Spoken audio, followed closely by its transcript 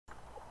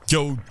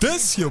Yo,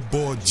 this your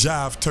boy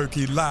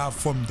Jiveturkey live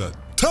from the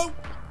 2.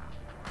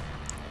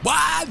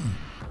 1.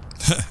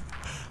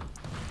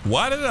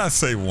 Why did I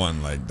say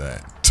 1 like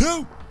that?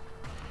 2,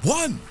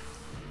 1,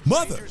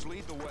 mother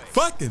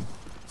fucking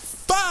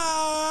 5.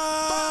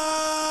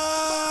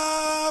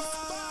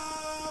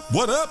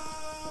 What up?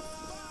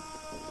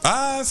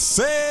 I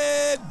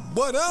said,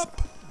 what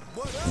up?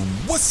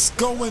 What's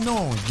going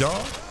on,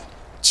 y'all?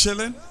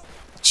 Chilling,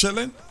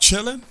 chilling,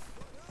 chilling.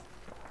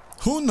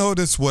 Who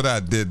noticed what I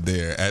did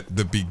there at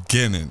the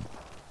beginning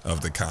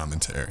of the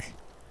commentary?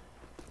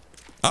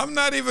 I'm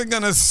not even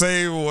gonna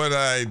say what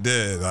I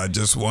did. I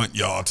just want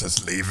y'all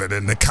to leave it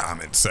in the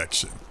comment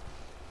section.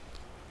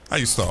 I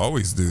used to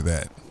always do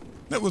that.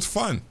 It was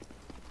fun.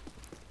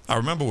 I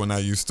remember when I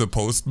used to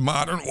post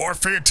Modern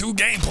Warfare 2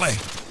 gameplay.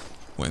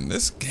 When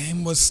this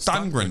game was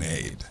Stun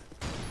Grenade.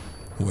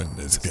 When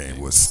this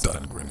game was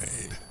Stun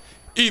Grenade.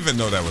 Even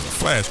though that was a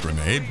flash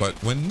grenade, but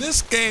when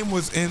this game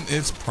was in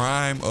its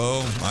prime,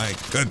 oh my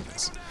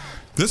goodness.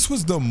 This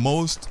was the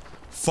most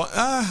fun,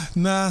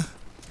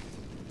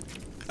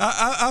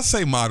 I'll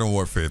say Modern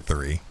Warfare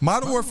 3.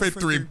 Modern Warfare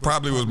 3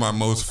 probably was my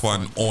most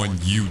fun on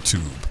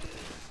YouTube.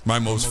 My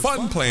most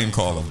fun playing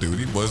Call of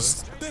Duty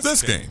was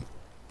this game.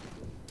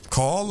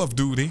 Call of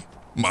Duty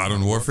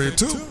Modern Warfare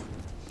 2.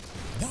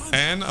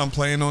 And I'm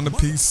playing on the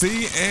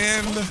PC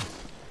and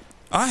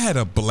I had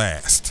a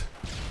blast.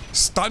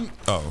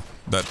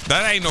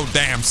 That ain't no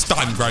damn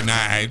stun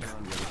grenade.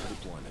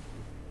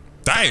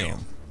 Damn.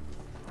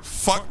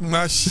 Fuck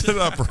my shit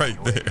up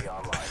right there.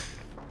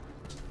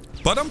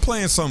 But I'm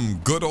playing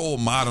some good old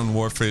Modern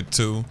Warfare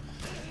 2.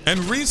 And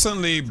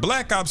recently,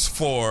 Black Ops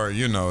 4,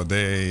 you know,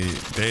 they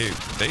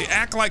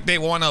act like they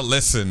want to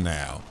listen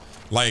now.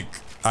 Like,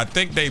 I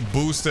think they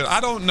boosted.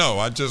 I don't know.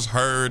 I just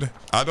heard.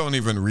 I don't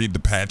even read the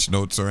patch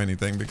notes or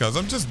anything because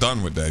I'm just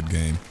done with that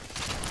game.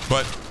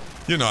 But,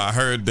 you know, I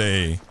heard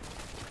they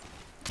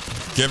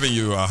giving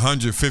you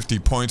 150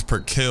 points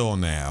per kill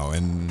now,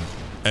 and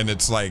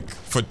it's like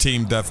for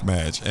team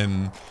deathmatch,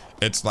 and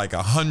it's like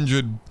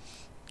 100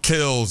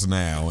 kills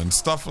now and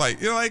stuff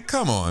like. You're like,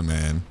 come on,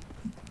 man.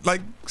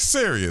 Like,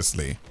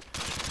 seriously.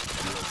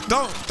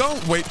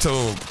 Don't wait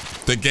till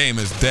the game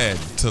is dead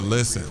to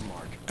listen.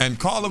 And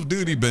Call of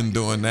Duty been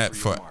doing that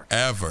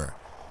forever.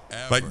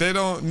 Like they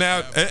don't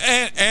now,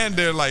 and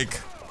they're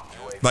like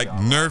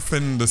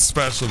nerfing the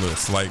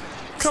specialists. Like,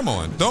 come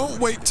on, don't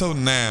wait till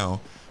now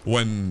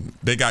when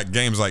they got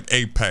games like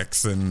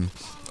Apex and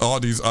all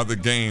these other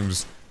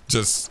games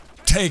just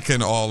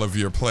taking all of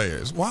your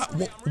players.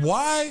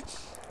 Why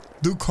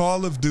do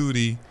Call of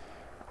Duty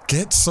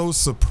get so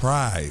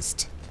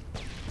surprised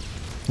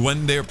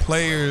when their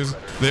players,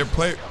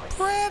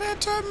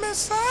 Predator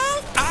missile?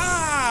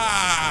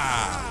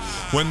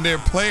 When their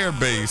player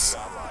base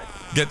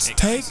gets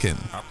taken.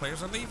 Our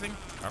players are leaving.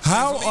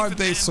 How are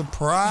they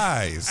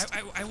surprised?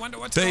 I wonder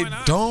what's they going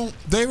on. don't.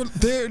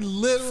 They're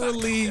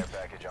literally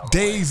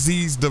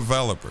Dayz's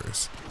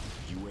developers,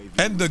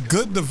 and the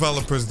good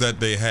developers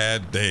that they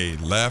had, they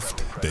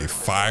left. They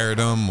fired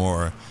them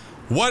or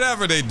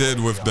whatever they did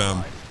with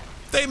them.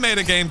 They made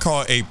a game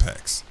called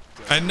Apex,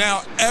 and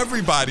now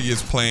everybody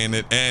is playing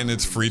it, and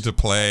it's free to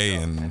play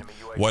and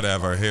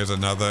whatever. Here's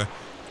another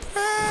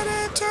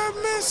Predator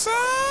missile.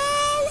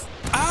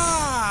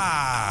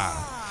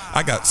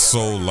 I got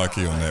so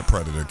lucky on that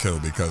Predator kill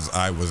because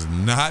I was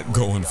not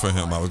going for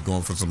him. I was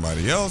going for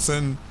somebody else,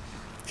 and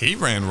he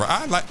ran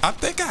right. I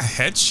think I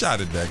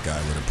headshotted that guy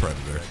with a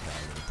Predator.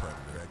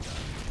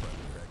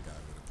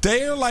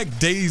 They're like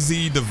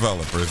Dayz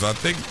developers. I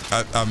think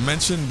I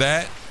mentioned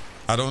that.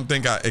 I don't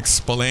think I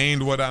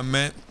explained what I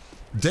meant.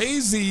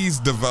 Dayz's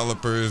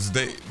developers,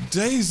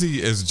 Dayz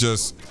is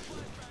just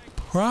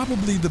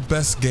probably the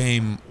best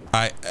game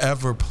I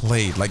ever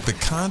played. Like the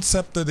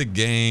concept of the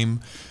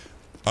game,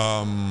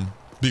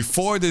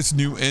 before this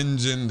new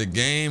engine, the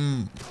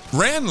game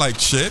ran like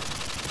shit,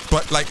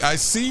 but like I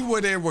see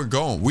where they were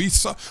going. We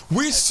saw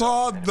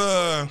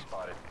the,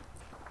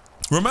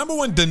 remember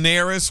when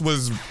Daenerys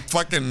was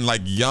fucking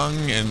like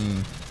young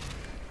and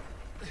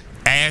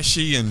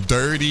ashy and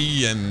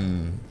dirty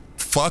and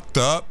fucked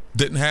up,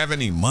 didn't have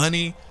any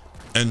money,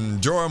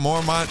 and Jorah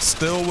Mormont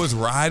still was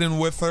riding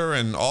with her,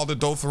 and all the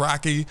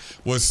Dothraki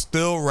was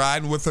still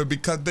riding with her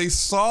because they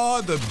saw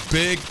the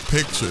big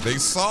picture. They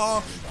saw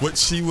what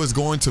she was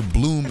going to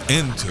bloom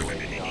into.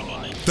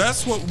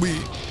 That's what we,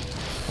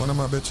 one of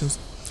my bitches,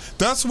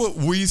 that's what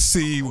we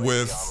see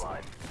with,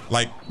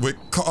 like, with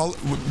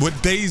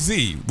Dayz.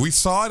 We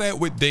saw that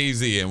with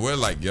Dayz, and we're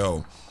like,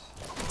 yo,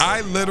 I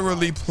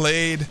literally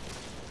played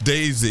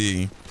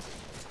Dayz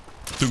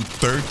through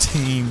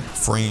 13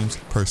 frames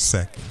per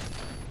second.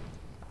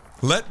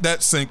 Let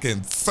that sink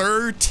in.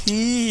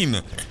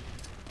 13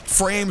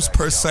 frames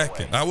per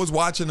second. I was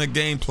watching a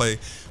gameplay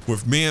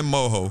with me and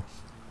Moho.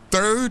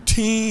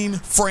 13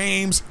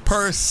 frames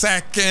per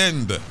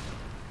second.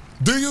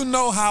 Do you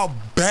know how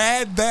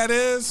bad that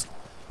is?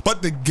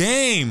 But the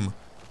game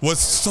was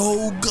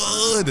so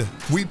good.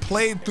 We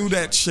played through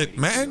that shit,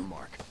 man.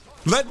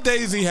 Let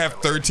Dayz have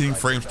 13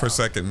 frames per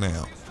second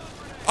now.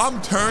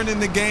 I'm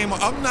turning the game.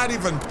 I'm not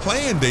even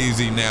playing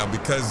Dayz now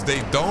because they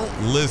don't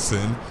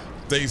listen.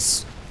 They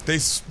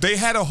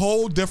had a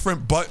whole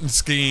different button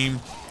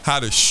scheme, how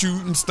to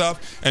shoot and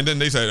stuff, and then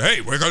they said,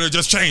 hey, we're gonna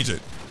just change it.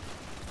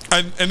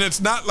 And it's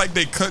not like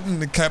they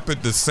couldn't have kept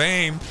it the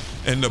same.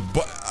 And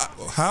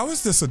how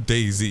is this a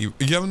Dayz? You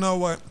know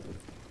what?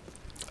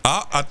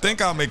 I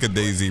think I'll make a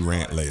Dayz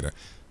rant later.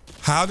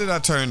 How did I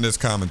turn this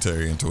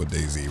commentary into a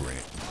Dayz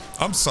rant?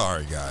 I'm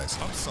sorry, guys.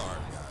 I'm sorry,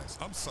 guys.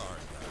 I'm sorry, guys.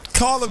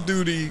 Call of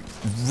Duty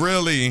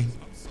really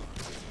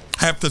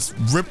have to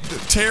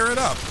tear it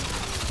up.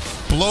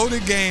 Blow the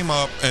game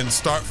up and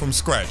start from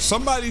scratch.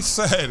 Somebody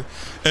said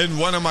in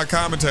one of my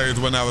commentaries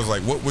when I was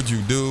like, what would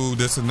you do,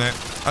 this and that?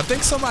 I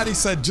think somebody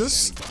said,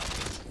 just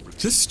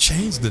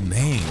change the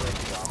name.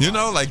 You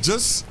know, like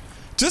just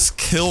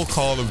kill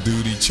Call of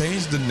Duty,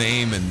 change the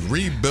name and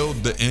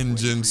rebuild the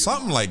engine,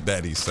 something like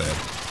that, he said.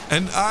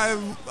 And I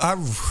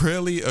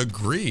really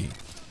agree.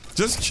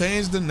 Just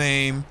change the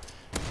name,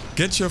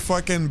 get your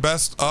fucking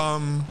best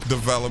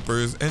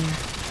developers and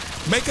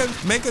make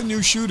a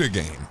new shooter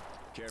game.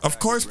 Of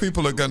course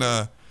people are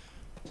gonna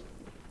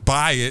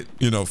buy it,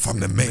 you know, from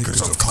the makers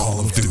of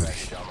Call of Duty.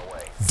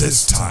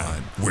 This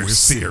time we're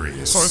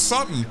serious or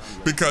something,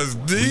 because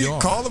the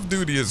Call of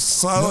Duty is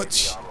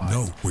such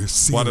we're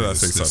serious. Why did I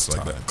say stuff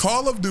like that?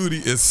 Call of Duty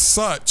is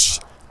such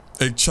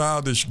a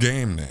childish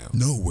game now.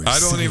 I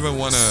don't even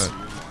want to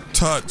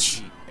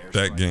touch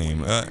that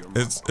game.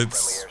 It's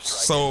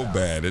so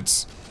bad.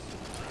 If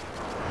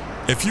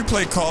you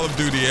play Call of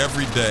Duty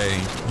every day,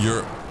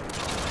 you're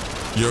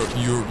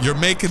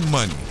making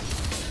money.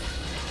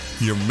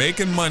 You're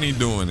making money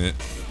doing it.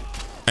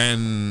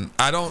 And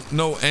I don't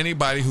know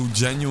anybody who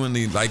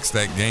genuinely likes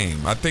that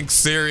game. I think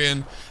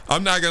Syrian,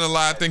 I'm not gonna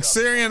lie, I think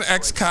Syrian,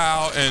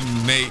 X-Kyle,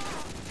 and Nate,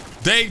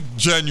 they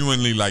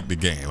genuinely like the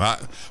game.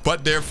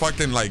 But they're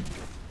fucking like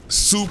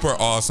super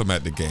awesome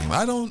at the game.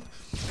 I don't,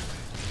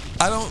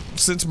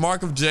 since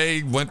Mark of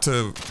J went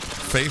to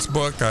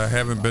Facebook, I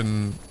haven't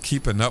been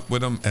keeping up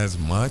with him as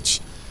much.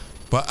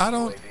 But I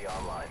don't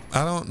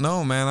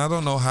know, man. I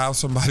don't know how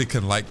somebody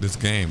can like this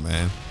game,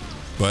 man.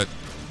 But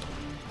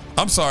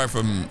I'm sorry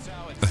for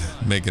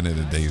making it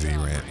a Dayz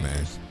rant,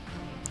 man.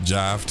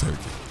 Jiveturkey.